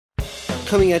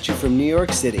Coming at you from New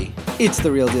York City, it's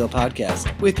The Real Deal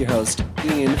Podcast with your host,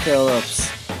 Ian Phillips.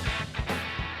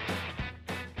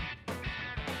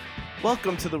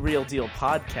 Welcome to The Real Deal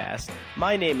Podcast.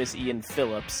 My name is Ian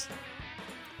Phillips.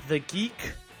 The geek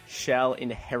shall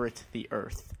inherit the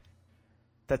earth.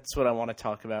 That's what I want to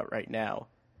talk about right now.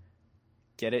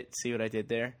 Get it? See what I did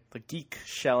there? The geek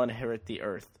shall inherit the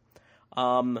earth.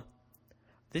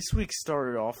 This week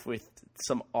started off with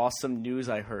some awesome news.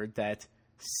 I heard that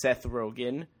Seth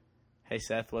Rogen, hey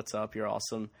Seth, what's up? You're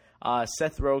awesome.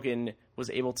 Seth Rogen was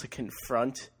able to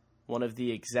confront one of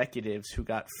the executives who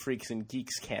got Freaks and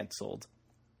Geeks canceled.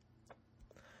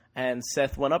 And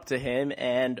Seth went up to him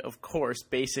and, of course,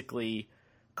 basically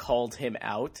called him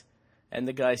out. And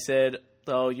the guy said,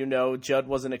 oh, you know, Judd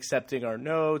wasn't accepting our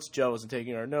notes, Judd wasn't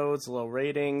taking our notes, low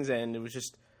ratings, and it was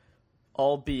just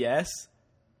all BS.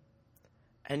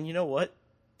 And you know what?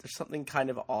 There's something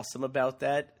kind of awesome about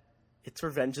that. It's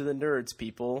Revenge of the Nerds,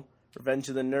 people. Revenge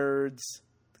of the Nerds,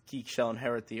 the geek shall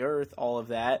inherit the earth, all of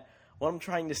that. What I'm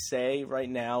trying to say right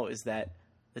now is that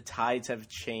the tides have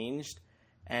changed,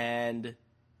 and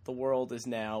the world is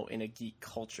now in a geek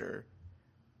culture.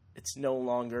 It's no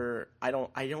longer... I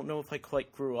don't know if I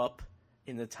quite grew up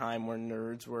in the time where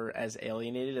nerds were as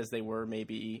alienated as they were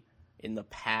maybe in the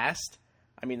past.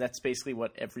 I mean, that's basically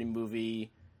what every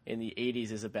movie in the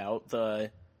 80s is about. The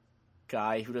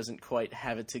guy who doesn't quite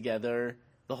have it together,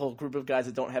 the whole group of guys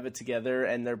that don't have it together,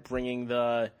 and they're bringing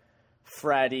the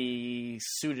fratty,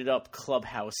 suited-up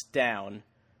clubhouse down.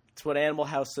 That's what Animal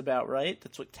House is about, right?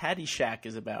 That's what Caddyshack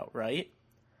is about, right?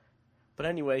 But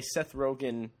anyway, Seth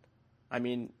Rogen, I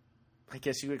mean, I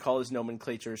guess you could call his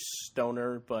nomenclature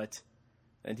stoner,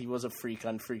 and he was a freak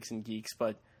on Freaks and Geeks,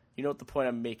 but you know what the point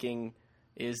I'm making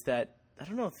is that, I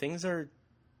don't know, things are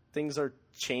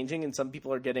changing, and some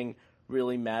people are getting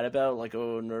really mad about, like,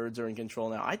 oh, nerds are in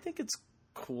control now. I think it's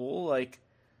cool. Like,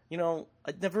 you know,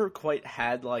 I've never quite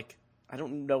had, like, I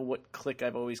don't know what clique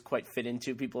I've always quite fit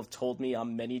into. People have told me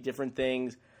I'm many different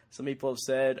things. Some people have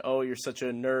said, oh, you're such a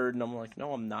nerd, and I'm like,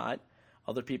 no, I'm not.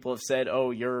 Other people have said,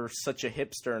 oh, you're such a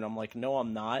hipster, and I'm like, no,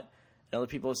 I'm not. And other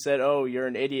people have said, oh, you're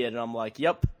an idiot, and I'm like,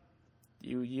 yep,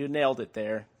 you nailed it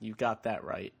there. You got that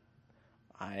right.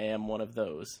 I am one of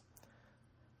those.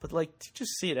 But, like, you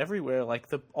just see it everywhere. Like,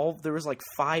 there was, like,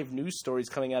 5 news stories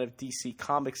coming out of DC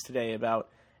Comics today about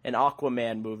an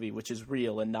Aquaman movie, which is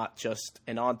real and not just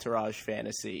an Entourage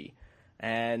fantasy,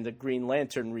 and a Green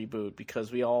Lantern reboot,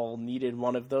 because we all needed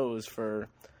one of those for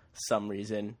some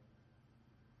reason.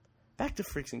 Back to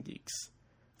Freaks and Geeks.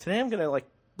 Today I'm going to,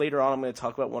 later on I'm going to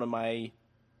talk about one of my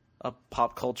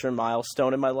pop culture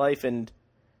milestone in my life, and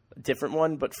a different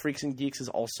one, but Freaks and Geeks is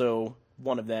also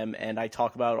one of them, and I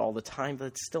talk about it all the time, but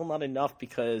it's still not enough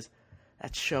because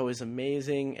that show is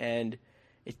amazing, and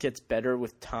it gets better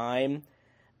with time.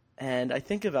 And I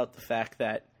think about the fact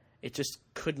that it just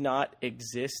could not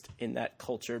exist in that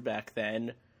culture back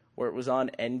then, where it was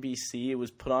on NBC. It was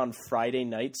put on Friday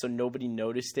night, so nobody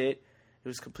noticed it. It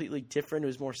was completely different. It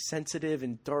was more sensitive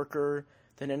and darker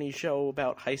than any show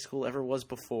about high school ever was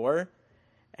before.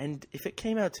 And if it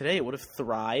came out today, it would have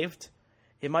thrived.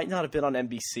 It might not have been on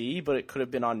NBC, but it could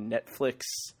have been on Netflix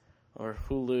or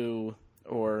Hulu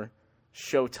or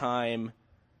Showtime.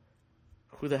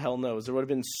 Who the hell knows? There would have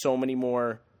been so many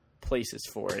more places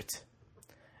for it.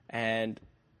 And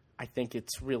I think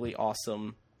it's really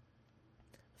awesome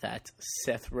that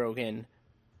Seth Rogen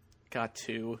got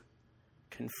to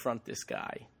confront this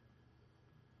guy.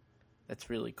 That's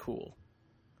really cool.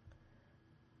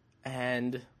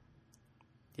 And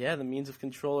yeah, the means of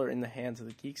control are in the hands of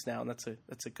the geeks now, and that's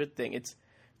a good thing. It's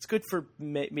good for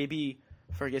maybe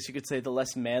for, I guess you could say, the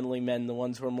less manly men, the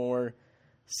ones who are more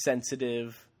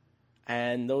sensitive.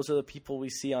 And those are the people we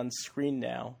see on screen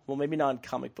now. Well, maybe not in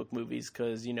comic book movies,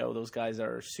 because, you know, those guys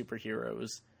are superheroes,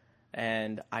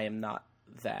 and I am not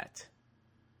that.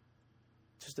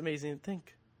 Just amazing to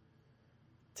think.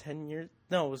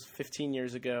 15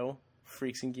 years ago,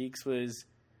 Freaks and Geeks was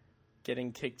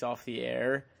getting kicked off the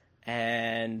air,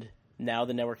 and now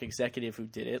the network executive who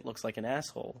did it looks like an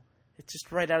asshole. It's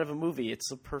just right out of a movie.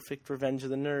 It's a perfect Revenge of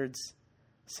the Nerds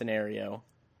scenario.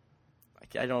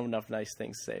 I don't have enough nice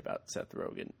things to say about Seth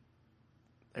Rogen.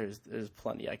 There's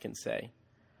plenty I can say.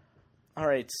 All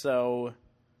right, so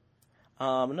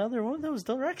another one of those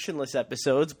directionless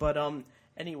episodes, but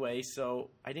anyway,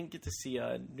 so I didn't get to see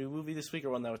a new movie this week,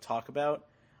 or one that I would talk about.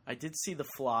 I did see The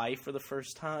Fly for the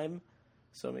first time,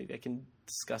 so maybe I can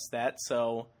discuss that.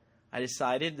 So I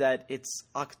decided that it's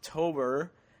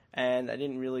October, and I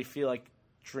didn't really feel like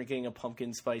drinking a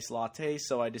pumpkin spice latte,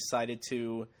 so I decided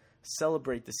to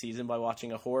celebrate the season by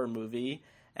watching a horror movie.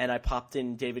 and I popped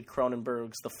in David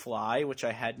Cronenberg's The Fly, which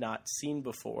I had not seen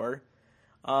before.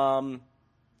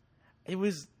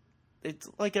 It's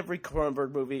like every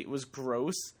Cronenberg movie. It was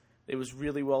gross. It was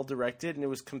really well directed, and it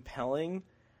was compelling.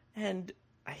 And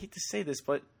I hate to say this,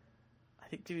 but I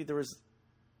think maybe there was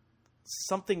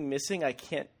something missing. I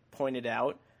can't point it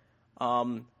out.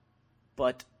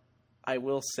 But I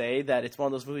will say that it's one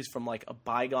of those movies from like a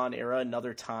bygone era,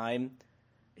 another time.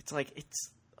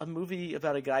 It's a movie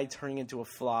about a guy turning into a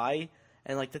fly,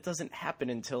 and like that doesn't happen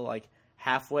until like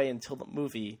halfway until the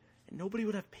movie. And nobody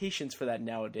would have patience for that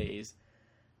nowadays.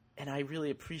 And I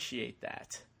really appreciate that.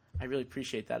 I really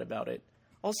appreciate that about it.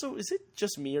 Also, is it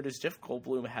just me, or does Jeff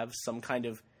Goldblum have some kind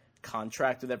of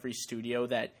contract with every studio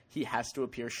that he has to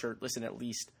appear shirtless in at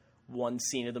least one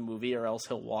scene of the movie, or else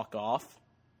he'll walk off?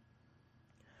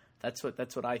 That's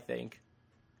what I think.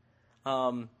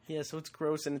 So it's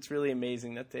gross, and it's really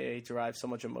amazing that they derive so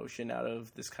much emotion out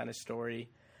of this kind of story.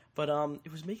 But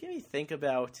it was making me think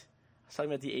about, I was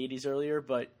talking about the 80s earlier,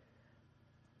 but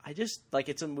I just, like,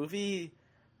 it's a movie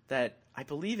that I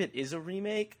believe it is a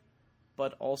remake,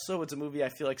 but also it's a movie I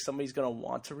feel like somebody's going to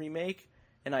want to remake,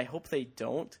 and I hope they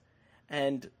don't.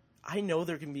 And I know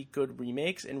there can be good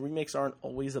remakes, and remakes aren't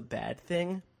always a bad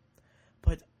thing,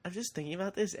 but I'm just thinking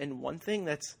about this, and one thing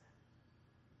that's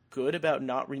good about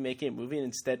not remaking a movie and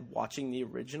instead watching the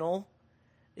original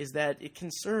is that it can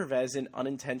serve as an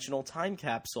unintentional time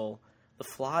capsule. The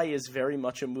Fly is very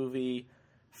much a movie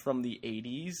from the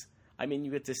 80s. I mean,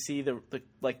 you get to see the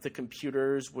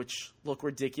computers, which look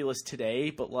ridiculous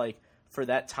today, but like for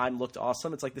that time looked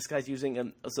awesome. It's like this guy's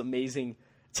using this amazing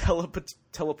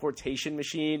teleportation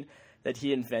machine that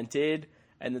he invented,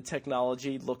 and the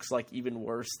technology looks like even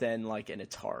worse than like an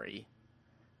Atari.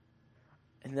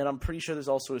 And then I'm pretty sure there's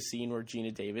also a scene where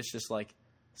Gina Davis just like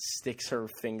sticks her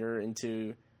finger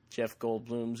into Jeff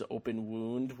Goldblum's open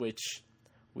wound, which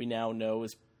we now know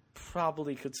is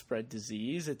probably could spread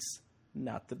disease. It's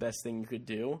not the best thing you could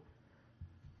do.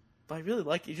 But I really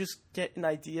like, you just get an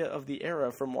idea of the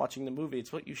era from watching the movie.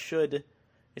 It's what you should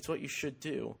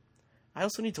do. I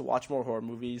also need to watch more horror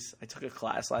movies. I took a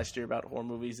class last year about horror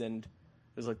movies, and it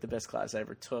was like the best class I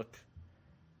ever took.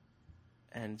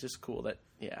 And just cool that,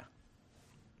 yeah.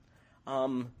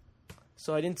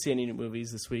 So I didn't see any new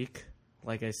movies this week,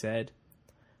 like I said.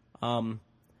 But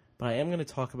I am going to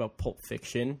talk about Pulp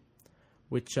Fiction,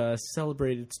 which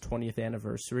celebrated its 20th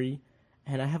anniversary.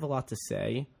 And I have a lot to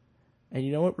say. And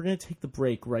you know what? We're going to take the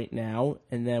break right now.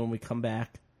 And then when we come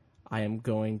back, I am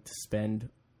going to spend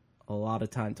a lot of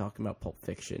time talking about Pulp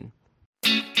Fiction.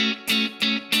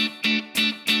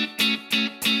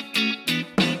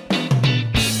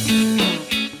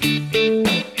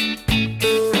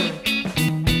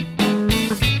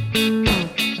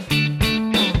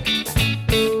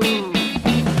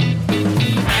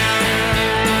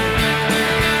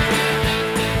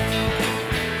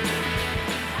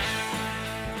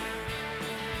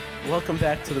 Welcome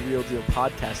back to the Real Deal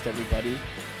Podcast, everybody.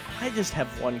 I just have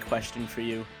one question for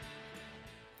you.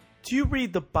 Do you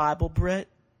read the Bible, Brett?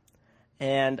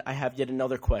 And I have yet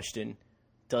another question.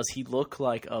 Does he look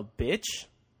like a bitch?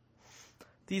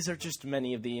 These are just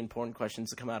many of the important questions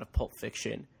that come out of Pulp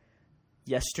Fiction.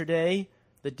 Yesterday,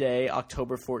 the day,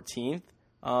 October 14th,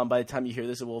 by the time you hear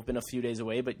this, it will have been a few days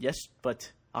away, but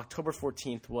October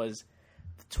 14th was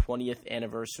the 20th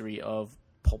anniversary of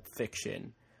Pulp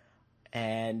Fiction.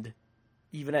 And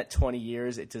even at 20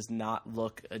 years, it does not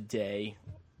look a day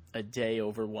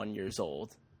over 1 year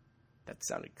old. That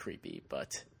sounded creepy, but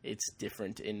it's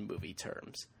different in movie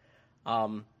terms.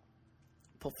 Pulp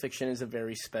Fiction is a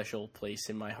very special place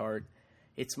in my heart.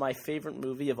 It's my favorite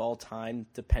movie of all time,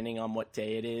 depending on what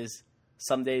day it is.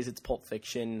 Some days it's Pulp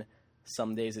Fiction,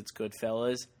 some days it's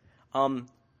Goodfellas.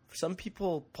 For some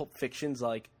people, Pulp Fiction's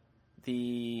like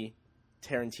the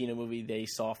Tarantino movie they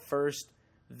saw first.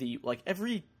 There's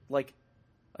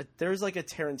like a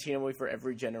Tarantino movie for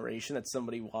every generation that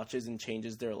somebody watches and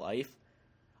changes their life.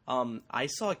 I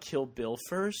saw Kill Bill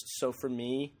first, so for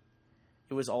me,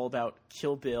 it was all about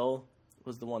Kill Bill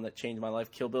was the one that changed my life.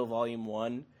 Kill Bill Volume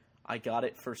 1. I got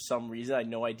it for some reason. I had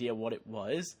no idea what it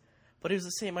was, but it was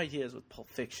the same idea as with Pulp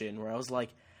Fiction, where I was like,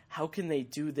 how can they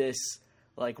do this?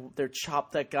 Like, they're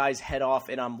chopped that guy's head off,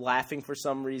 and I'm laughing for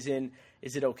some reason.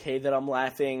 Is it okay that I'm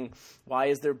laughing? Why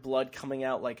is there blood coming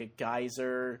out like a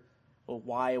geyser? Well,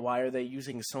 why are they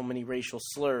using so many racial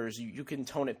slurs? You can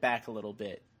tone it back a little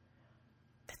bit.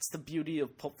 That's the beauty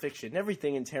of Pulp Fiction.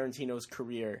 Everything in Tarantino's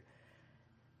career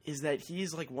is that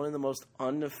he's like one of the most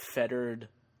unfettered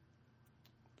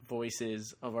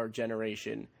voices of our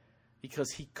generation,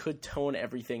 because he could tone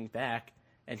everything back,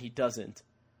 and he doesn't.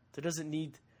 There doesn't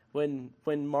need... When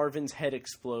Marvin's head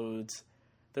explodes,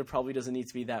 there probably doesn't need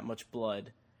to be that much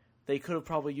blood. They could have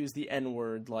probably used the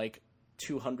N-word like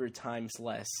 200 times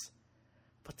less.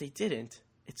 But they didn't.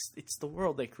 It's the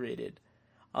world they created.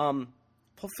 Pulp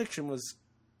Fiction was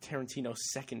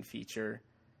Tarantino's second feature.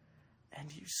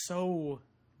 And he's so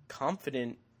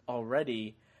confident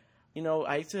already. You know,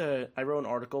 I wrote an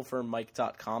article for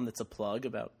Mike.com that's a plug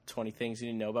about 20 things you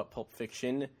need to know about Pulp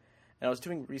Fiction. And I was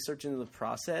doing research into the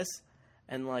process.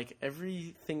 And, like,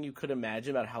 everything you could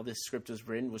imagine about how this script was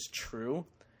written was true.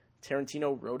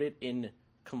 Tarantino wrote it in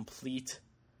complete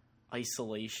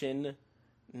isolation,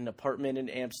 in an apartment in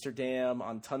Amsterdam,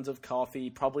 on tons of coffee,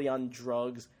 probably on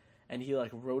drugs. And he,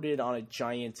 like, wrote it on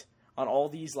on all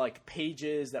these, like,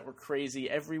 pages that were crazy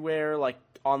everywhere, like,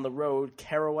 on the road,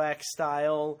 Kerouac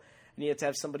style. And he had to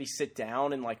have somebody sit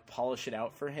down and, like, polish it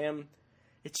out for him.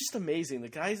 It's just amazing. The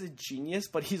guy's a genius,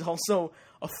 but he's also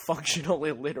a functional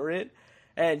illiterate.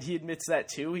 And he admits that,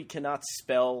 too. He cannot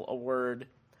spell a word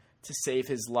to save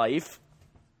his life.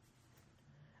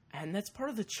 And that's part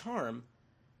of the charm.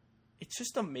 It's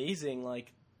just amazing.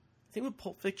 Like, I think with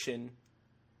Pulp Fiction,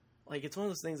 like, it's one of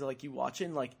those things that, like, you watch it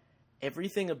and, like,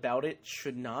 everything about it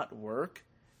should not work.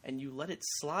 And you let it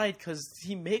slide because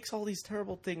he makes all these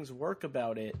terrible things work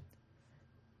about it.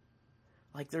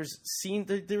 Like, there's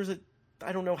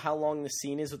I don't know how long the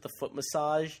scene is with the foot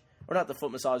massage. Or not the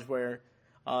foot massage, where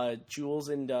Jules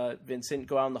and Vincent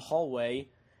go out in the hallway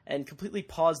and completely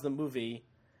pause the movie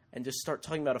and just start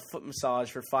talking about a foot massage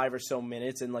for 5 or so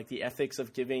minutes and, like, the ethics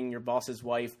of giving your boss's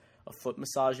wife a foot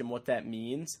massage and what that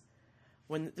means.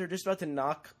 When they're just about to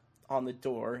knock on the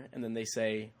door and then they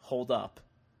say, "Hold up,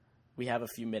 we have a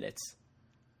few minutes."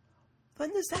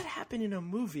 When does that happen in a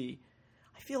movie?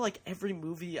 I feel like every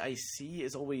movie I see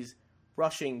is always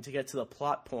rushing to get to the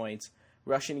plot points,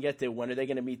 rushing to get to when are they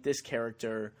going to meet this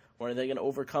character, when are they going to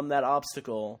overcome that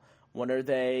obstacle, when are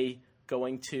they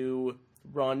going to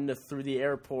run through the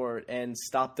airport and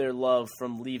stop their love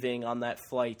from leaving on that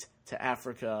flight to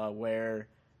Africa where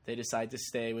they decide to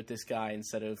stay with this guy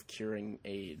instead of curing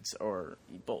AIDS or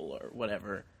Ebola or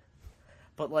whatever.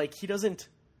 But, like, he doesn't...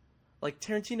 Like,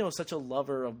 Tarantino is such a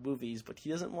lover of movies, but he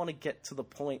doesn't want to get to the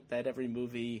point that every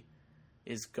movie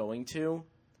is going to.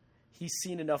 He's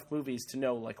seen enough movies to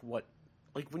know, like, what...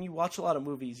 Like, when you watch a lot of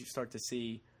movies, you start to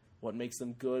see what makes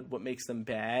them good, what makes them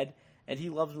bad. And he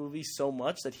loves movies so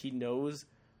much that he knows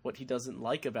what he doesn't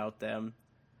like about them.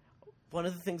 One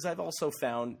of the things I've also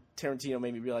found Tarantino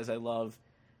made me realize I love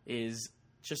is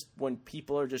just when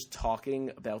people are just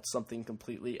talking about something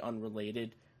completely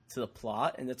unrelated to the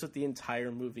plot, and that's what the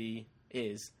entire movie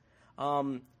is.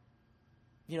 You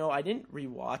know, I didn't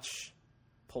rewatch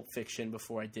Pulp Fiction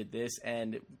before I did this,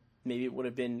 and maybe it would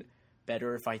have been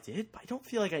better if I did, but I don't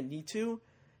feel like I need to,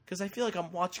 because I feel like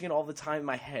I'm watching it all the time in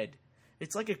my head.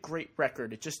 It's like a great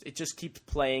record. It just keeps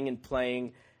playing and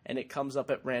playing, and it comes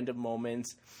up at random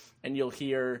moments, and you'll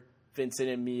hear Vincent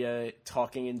and Mia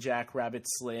talking in Jack Rabbit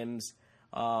Slims.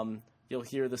 You'll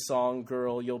hear the song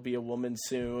 "Girl, You'll Be a Woman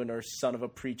Soon" or "Son of a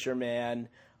Preacher Man."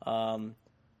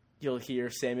 You'll hear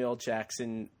Samuel L.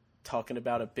 Jackson talking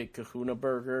about a Big Kahuna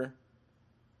burger.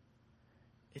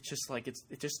 It's just like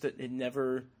it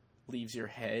never leaves your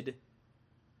head.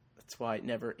 That's why it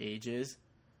never ages.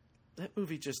 That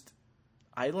movie just,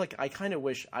 I kind of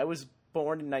wish I was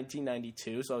born in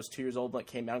 1992, so I was 2 years old when it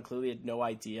came out. Clearly, had no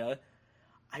idea.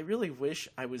 I really wish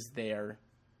I was there.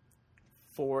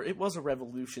 It was a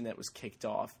revolution that was kicked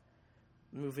off.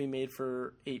 The movie made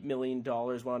for $8 million,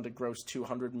 wanted to gross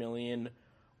 $200 million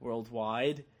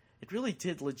worldwide. It really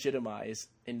did legitimize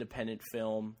independent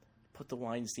film, put the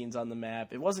Weinsteins on the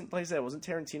map. It wasn't, like I said, it wasn't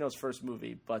Tarantino's first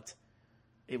movie, but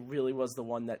it really was the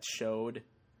one that showed.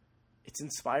 It's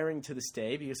inspiring to this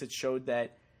day because it showed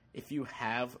that if you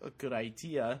have a good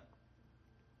idea,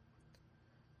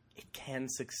 it can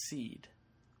succeed.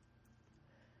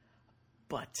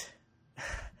 But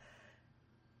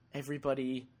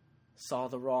everybody saw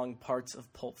the wrong parts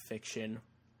of Pulp Fiction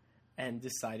and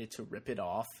decided to rip it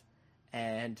off.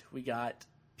 And we got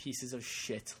pieces of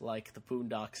shit like the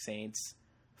Boondock Saints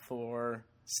for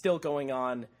still going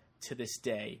on to this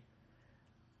day.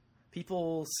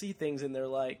 People see things and they're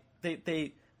like,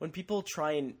 when people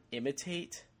try and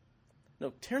imitate,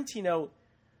 no, Tarantino,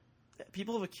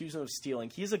 people have accused him of stealing.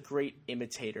 He's a great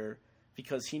imitator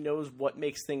because he knows what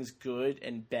makes things good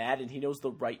and bad, and he knows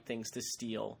the right things to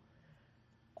steal.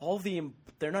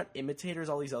 They're not imitators,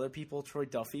 all these other people, Troy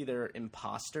Duffy, they're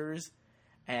imposters,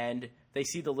 and they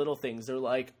see the little things. They're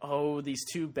like, oh, these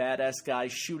two badass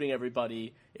guys shooting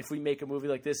everybody. If we make a movie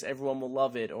like this, everyone will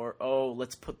love it. Or, oh,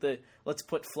 let's put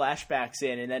flashbacks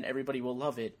in, and then everybody will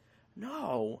love it.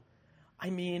 No. I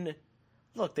mean,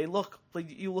 look, they look like,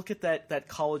 you look at that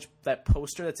college, that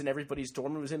poster that's in everybody's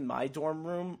dorm room. It was in my dorm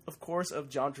room, of course, of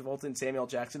John Travolta and Samuel L.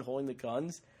 Jackson holding the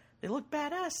guns. They look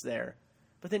badass there.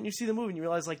 But then you see the movie and you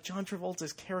realize, like, John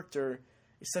Travolta's character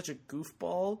is such a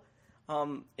goofball.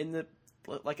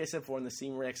 Like I said before, in the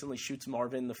scene where he accidentally shoots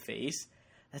Marvin in the face,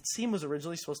 that scene was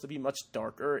originally supposed to be much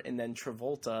darker, and then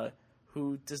Travolta,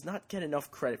 who does not get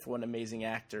enough credit for what an amazing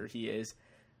actor he is,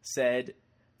 said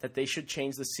that they should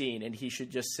change the scene, and he should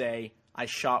just say, I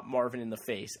shot Marvin in the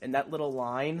face. And that little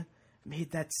line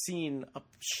made that scene a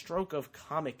stroke of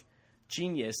comic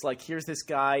genius. Like, here's this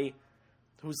guy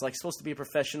who's, like, supposed to be a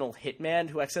professional hitman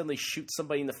who accidentally shoots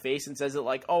somebody in the face and says it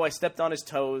like, oh, I stepped on his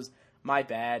toes, my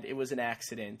bad, it was an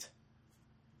accident.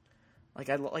 Like,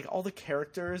 all the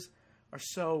characters are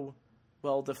so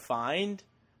well defined,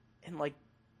 and, like,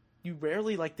 you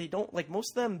rarely, like, they don't, like,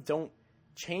 most of them don't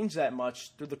change that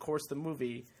much through the course of the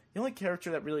movie. The only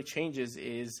character that really changes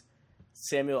is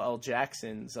Samuel L.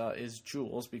 Jackson's, is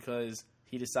Jules, because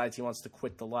he decides he wants to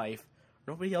quit the life.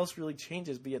 Nobody else really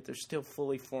changes, but yet they're still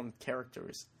fully formed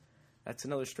characters. That's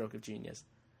another stroke of genius.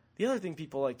 The other thing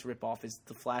people like to rip off is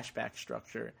the flashback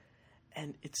structure,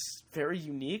 and it's very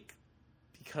unique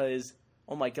because,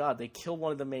 oh my god, they kill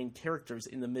one of the main characters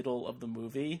in the middle of the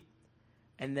movie,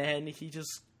 and then he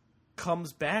just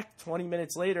comes back 20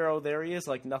 minutes later, oh, there he is,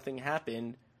 like nothing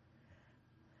happened.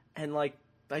 And, like,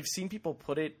 I've seen people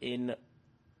put it in,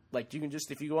 like, you can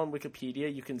just, if you go on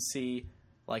Wikipedia, you can see,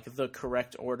 like, the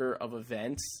correct order of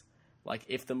events, like,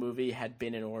 if the movie had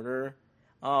been in order.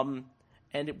 And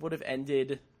it would have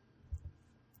ended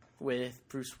with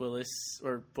Bruce Willis,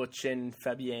 or Butch and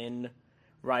Fabienne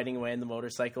riding away on the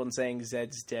motorcycle and saying,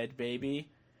 Zed's dead, baby.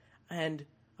 And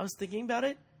I was thinking about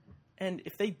it, and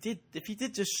if he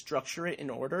did just structure it in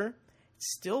order, it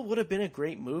still would have been a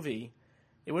great movie.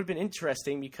 It would have been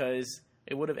interesting because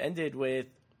it would have ended with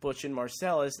Butch and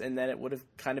Marcellus, and then it would have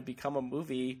kind of become a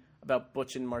movie about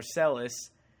Butch and Marcellus,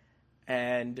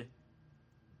 and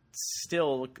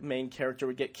still the main character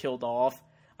would get killed off.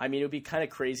 I mean, it would be kind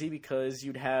of crazy because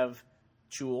you'd have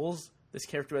Jules, this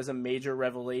character has a major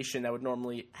revelation that would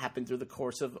normally happen through the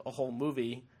course of a whole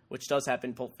movie, which does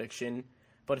happen in Pulp Fiction,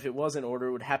 but if it was in order,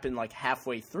 it would happen like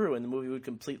halfway through, and the movie would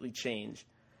completely change.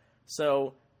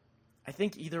 So I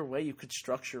think either way you could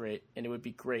structure it, and it would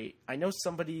be great. I know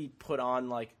somebody put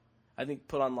online,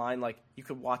 like, you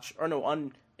could watch, or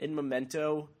no, in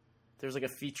Memento, there's like a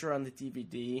feature on the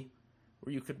DVD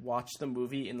where you could watch the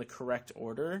movie in the correct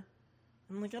order.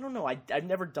 I'm like, I don't know, I've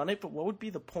never done it, but what would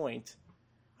be the point?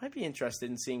 I'd be interested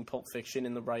in seeing Pulp Fiction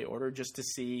in the right order just to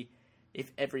see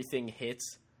if everything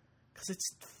hits. Because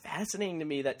it's fascinating to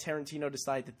me that Tarantino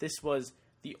decided that this was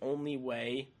the only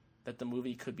way that the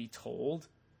movie could be told,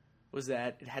 was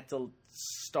that it had to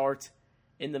start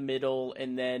in the middle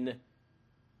and then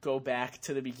go back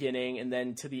to the beginning and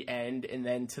then to the end and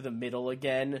then to the middle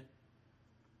again.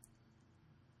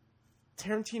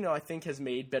 Tarantino, I think, has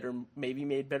made better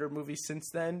movies since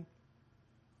then,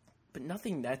 but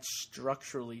nothing that's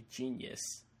structurally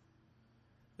genius.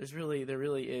 There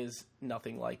really is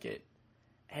nothing like it.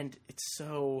 And it's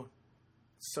so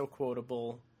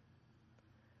quotable.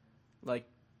 Like,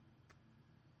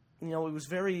 you know, I was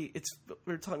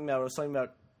talking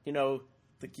about, you know,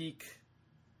 the Geek,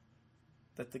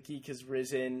 that the Geek has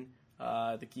risen,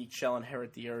 the Geek shall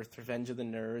inherit the earth, Revenge of the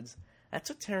Nerds. That's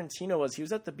what Tarantino was. He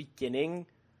was at the beginning.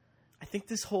 I think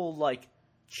this whole, like,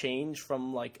 change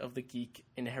from, like, of the Geek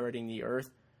inheriting the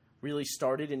earth really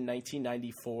started in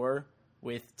 1994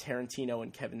 with Tarantino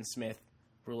and Kevin Smith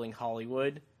ruling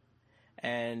Hollywood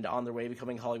and on their way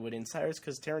becoming Hollywood insiders,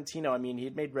 because Tarantino, I mean, he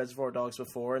had made Reservoir Dogs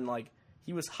before, and, like,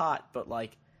 he was hot, but,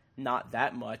 like, not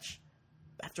that much.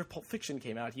 After Pulp Fiction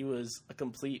came out, he was a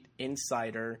complete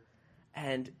insider,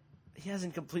 and he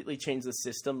hasn't completely changed the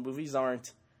system. Movies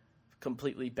aren't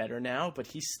completely better now, but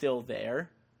he's still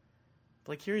there.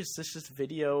 Like, here's this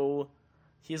video.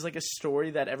 He has, like, a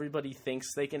story that everybody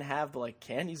thinks they can have, but, like,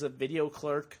 he's a video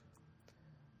clerk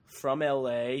from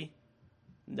LA,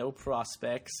 no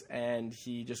prospects, and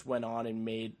he just went on and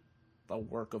made a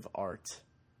work of art.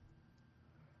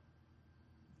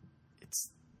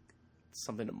 It's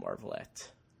something to marvel at.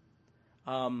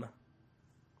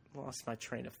 Lost my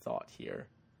train of thought here.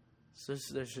 So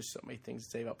there's just so many things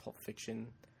to say about Pulp Fiction.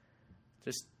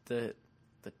 Just the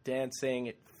dancing,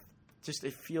 it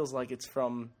feels like it's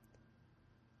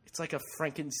like a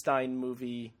Frankenstein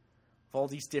movie of all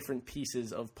these different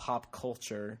pieces of pop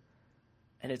culture.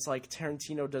 And it's like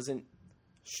Tarantino doesn't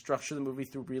structure the movie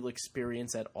through real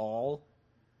experience at all,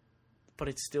 but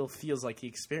it still feels like he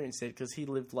experienced it because he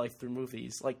lived life through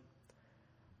movies. Like,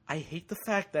 I hate the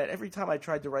fact that every time I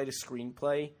tried to write a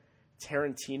screenplay,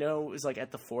 Tarantino is, like,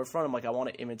 at the forefront. I'm like, I want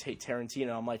to imitate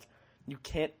Tarantino. I'm like, you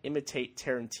can't imitate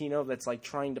Tarantino. That's like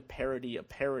trying to parody a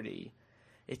parody.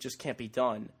 It just can't be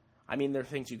done. I mean, there are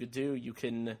things you could do. You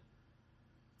could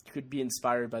be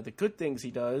inspired by the good things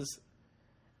he does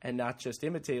and not just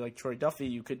imitate, like Troy Duffy.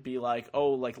 You could be like,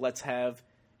 oh, like, let's have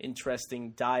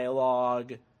interesting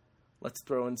dialogue. Let's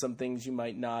throw in some things you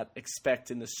might not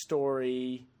expect in the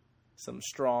story. Some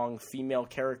strong female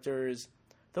characters.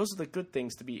 Those are the good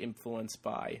things to be influenced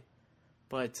by.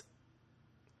 But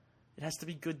it has to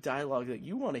be good dialogue that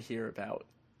you want to hear about.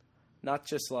 Not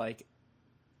just like,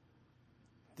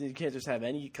 you can't just have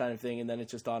any kind of thing and then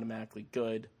it's just automatically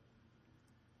good.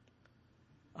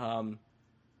 So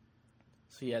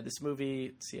yeah, this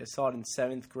movie, I saw it in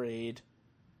 7th grade.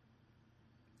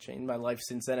 Changed my life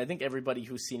since then. I think everybody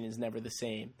who's seen it is never the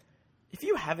same. If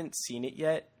you haven't seen it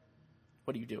yet,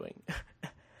 what are you doing?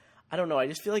 I don't know. I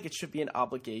just feel like it should be an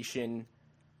obligation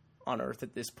on Earth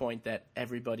at this point that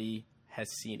everybody has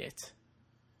seen it.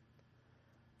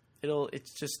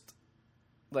 It's just,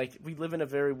 like, we live in a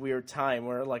very weird time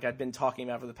where, like, I've been talking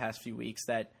about for the past few weeks,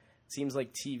 that it seems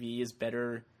like TV is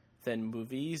better than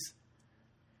movies.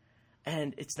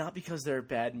 And it's not because there are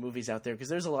bad movies out there, because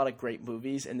there's a lot of great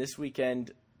movies, and this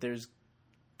weekend there's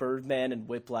Birdman and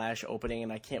Whiplash opening,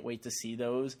 and I can't wait to see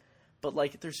those. But,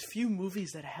 like, there's few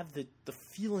movies that have the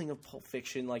feeling of Pulp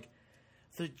Fiction, like,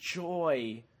 the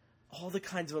joy, all the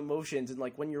kinds of emotions, and,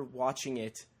 like, when you're watching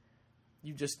it,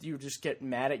 you just get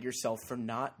mad at yourself for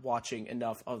not watching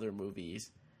enough other movies.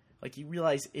 Like, you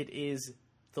realize it is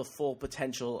the full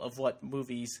potential of what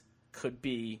movies could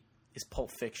be is Pulp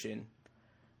Fiction.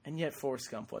 And yet Forrest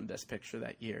Gump won Best Picture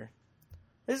that year.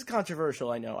 This is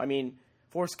controversial, I know. I mean,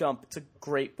 Forrest Gump, it's a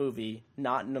great movie,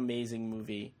 not an amazing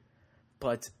movie.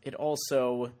 But it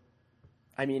also,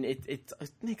 I mean, it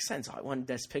makes sense. I won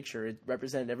Best Picture. It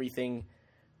represented everything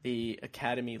the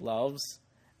Academy loves.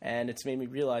 And it's made me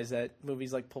realize that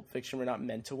movies like Pulp Fiction were not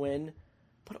meant to win.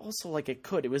 But also, like, it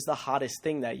could. It was the hottest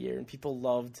thing that year. And people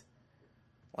loved,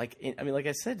 like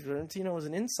I said, Tarantino was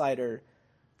an insider.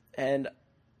 And,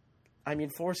 I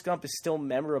mean, Forrest Gump is still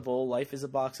memorable. Life is a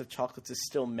Box of Chocolates is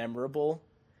still memorable.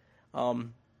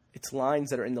 It's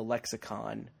lines that are in the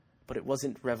lexicon. But it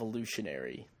wasn't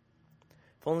revolutionary.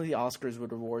 If only the Oscars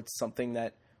would reward something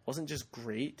that wasn't just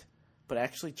great, but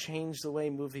actually changed the way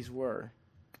movies were.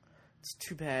 It's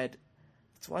too bad.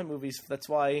 That's why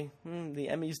the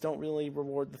Emmys don't really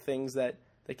reward the things that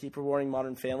they keep rewarding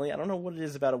Modern Family. I don't know what it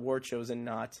is about award shows and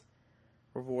not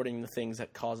rewarding the things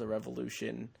that cause a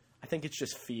revolution. I think it's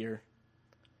just fear.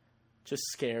 Just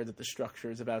scared that the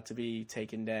structure is about to be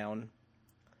taken down.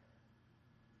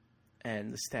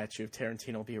 And the statue of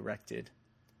Tarantino will be erected.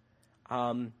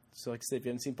 So like I said, if you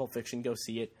haven't seen Pulp Fiction, go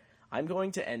see it. I'm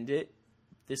going to end it.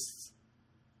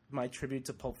 My tribute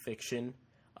to Pulp Fiction,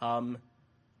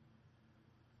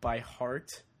 by heart.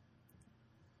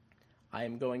 I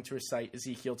am going to recite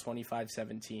Ezekiel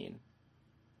 25:17.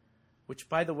 Which,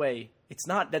 by the way,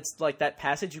 that's like that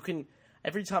passage you can,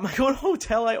 every time I go to a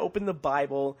hotel, I open the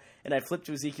Bible and I flip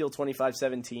to Ezekiel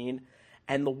 25:17.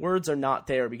 And the words are not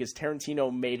there because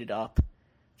Tarantino made it up.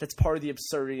 That's part of the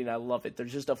absurdity, and I love it.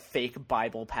 There's just a fake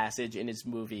Bible passage in his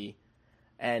movie,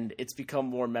 and it's become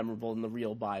more memorable than the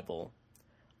real Bible.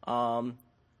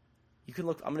 You can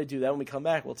look. I'm going to do that when we come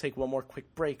back. We'll take one more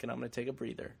quick break, and I'm going to take a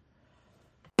breather.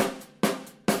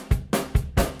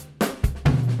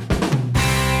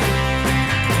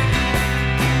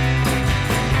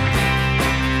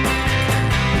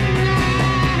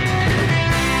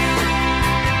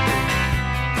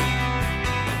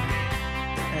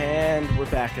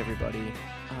 Back, everybody.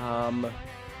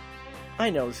 I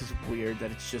know this is weird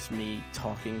that it's just me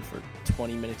talking for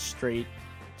 20 minutes straight.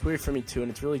 It's weird for me too,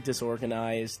 and it's really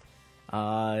disorganized.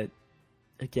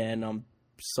 Again, I'm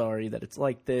sorry that it's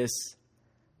like this.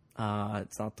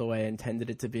 It's not the way I intended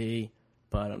it to be,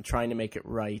 but I'm trying to make it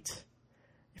right.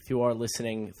 If you are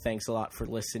listening, thanks a lot for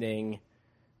listening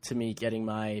to me getting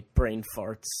my brain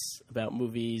farts about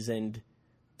movies and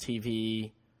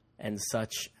TV and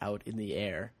such out in the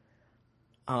air.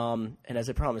 And as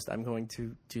I promised, I'm going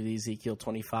to do the Ezekiel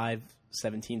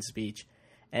 25:17 speech.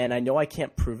 And I know I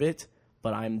can't prove it,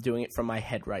 but I'm doing it from my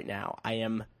head right now. I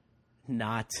am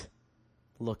not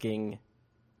looking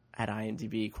at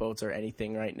IMDb quotes or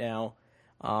anything right now.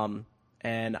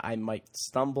 And I might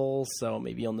stumble, so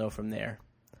maybe you'll know from there.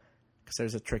 Because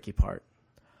there's a tricky part.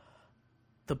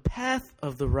 The path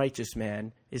of the righteous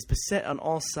man is beset on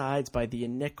all sides by the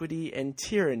iniquity and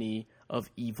tyranny of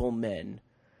evil men.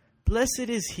 Blessed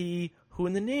is he who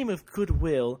in the name of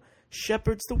goodwill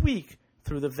shepherds the weak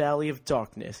through the valley of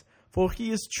darkness, for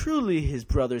he is truly his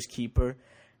brother's keeper,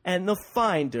 and the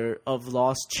finder of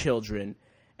lost children.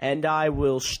 And I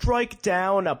will strike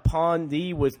down upon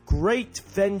thee with great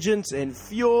vengeance and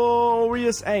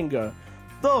furious anger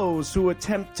those who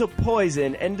attempt to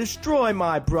poison and destroy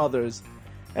my brothers.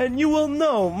 And you will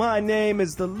know my name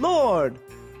is the Lord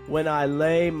when I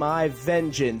lay my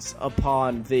vengeance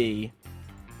upon thee.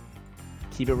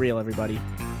 Keep it real, everybody.